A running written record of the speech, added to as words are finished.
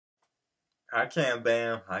Hi Cam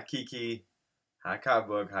Bam, hi Kiki, hi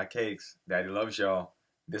Bug, hi Cakes. Daddy loves y'all.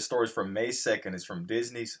 This story's from May 2nd. It's from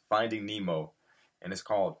Disney's Finding Nemo, and it's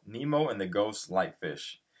called Nemo and the Ghost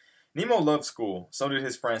Lightfish. Nemo loved school. So did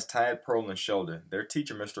his friends Tad, Pearl, and Sheldon. Their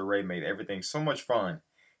teacher, Mr. Ray, made everything so much fun.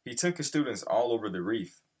 He took his students all over the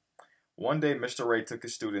reef. One day, Mr. Ray took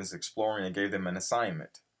his students exploring and gave them an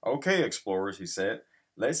assignment. Okay, explorers, he said,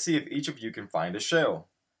 let's see if each of you can find a shell.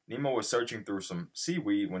 Nemo was searching through some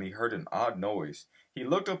seaweed when he heard an odd noise. He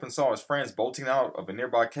looked up and saw his friends bolting out of a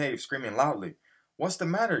nearby cave, screaming loudly. What's the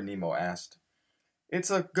matter? Nemo asked.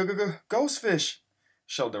 It's a ghostfish,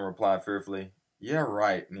 Sheldon replied fearfully. Yeah,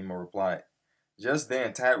 right, Nemo replied. Just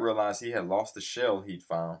then, Tad realized he had lost the shell he'd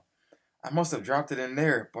found. I must have dropped it in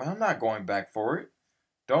there, but I'm not going back for it.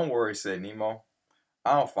 Don't worry, said Nemo.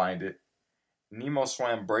 I'll find it. Nemo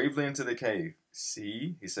swam bravely into the cave.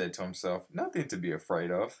 See, he said to himself, nothing to be afraid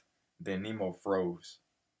of. Then Nemo froze.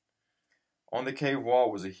 On the cave wall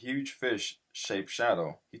was a huge fish-shaped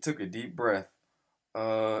shadow. He took a deep breath.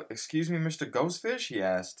 Excuse me, Mr. Ghostfish? He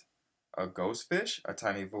asked. A ghostfish? A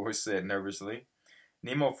tiny voice said nervously.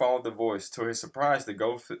 Nemo followed the voice. To his surprise, the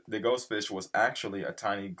ghostfish was actually a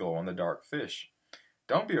tiny glow-in-the-dark fish.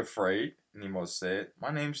 Don't be afraid, Nemo said.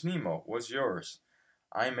 My name's Nemo. What's yours?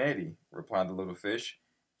 I'm Eddie, replied the little fish.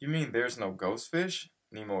 You mean there's no ghost fish?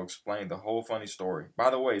 Nemo explained the whole funny story. By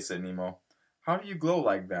the way, said Nemo, how do you glow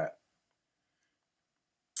like that?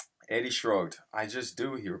 Eddie shrugged. I just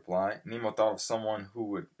do, he replied. Nemo thought of someone who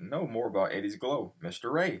would know more about Eddie's glow,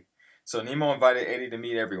 Mr. Ray. So Nemo invited Eddie to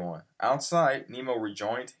meet everyone. Outside, Nemo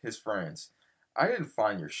rejoined his friends. I didn't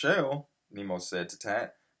find your shell, Nemo said to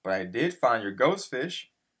Tat, but I did find your ghost fish.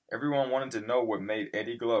 Everyone wanted to know what made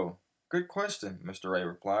Eddie glow. Good question, Mr. Ray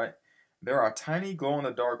replied. There are tiny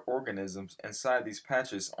glow-in-the-dark organisms inside these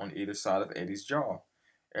patches on either side of Eddie's jaw.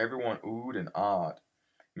 Everyone oohed and awed.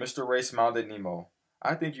 Mr. Ray smiled at Nemo.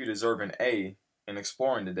 I think you deserve an A in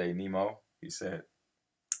exploring today, Nemo, he said.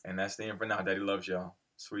 And that's the end for now. Daddy loves y'all.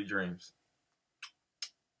 Sweet dreams.